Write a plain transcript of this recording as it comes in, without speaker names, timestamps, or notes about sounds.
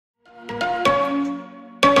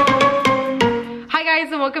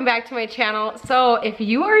guys, and welcome back to my channel. So if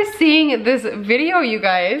you are seeing this video, you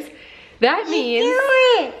guys, that means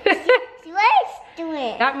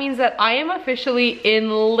that means that I am officially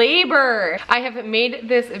in labor. I have made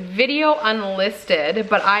this video unlisted,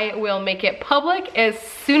 but I will make it public as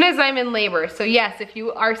soon as I'm in labor. So yes, if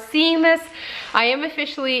you are seeing this, I am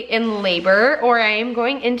officially in labor, or I am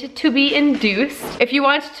going into to be induced. If you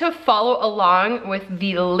want to follow along with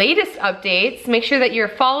the latest updates, make sure that you're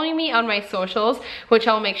following me on my socials, which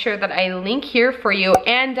I'll make sure that I link here for you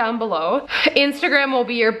and down below. Instagram will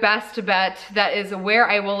be your best bet. That is where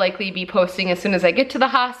I will likely be posting as soon as I get to the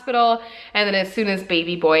hospital, and then as soon as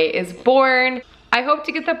baby boy is born. I hope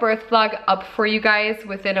to get the birth vlog up for you guys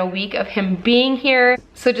within a week of him being here.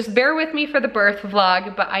 So just bear with me for the birth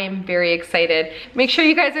vlog, but I am very excited. Make sure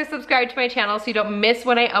you guys are subscribed to my channel so you don't miss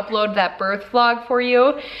when I upload that birth vlog for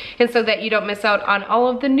you, and so that you don't miss out on all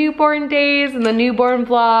of the newborn days and the newborn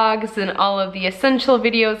vlogs and all of the essential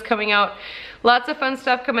videos coming out. Lots of fun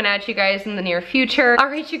stuff coming at you guys in the near future. All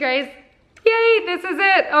right, you guys. Yay, this is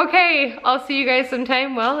it. Okay, I'll see you guys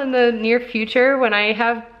sometime, well, in the near future when I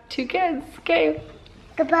have 2 kids. Okay.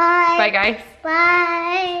 Goodbye. Bye, guys.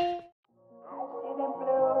 Bye.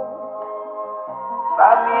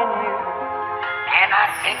 And I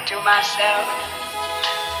think to myself,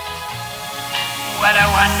 what a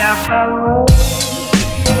wonderful world.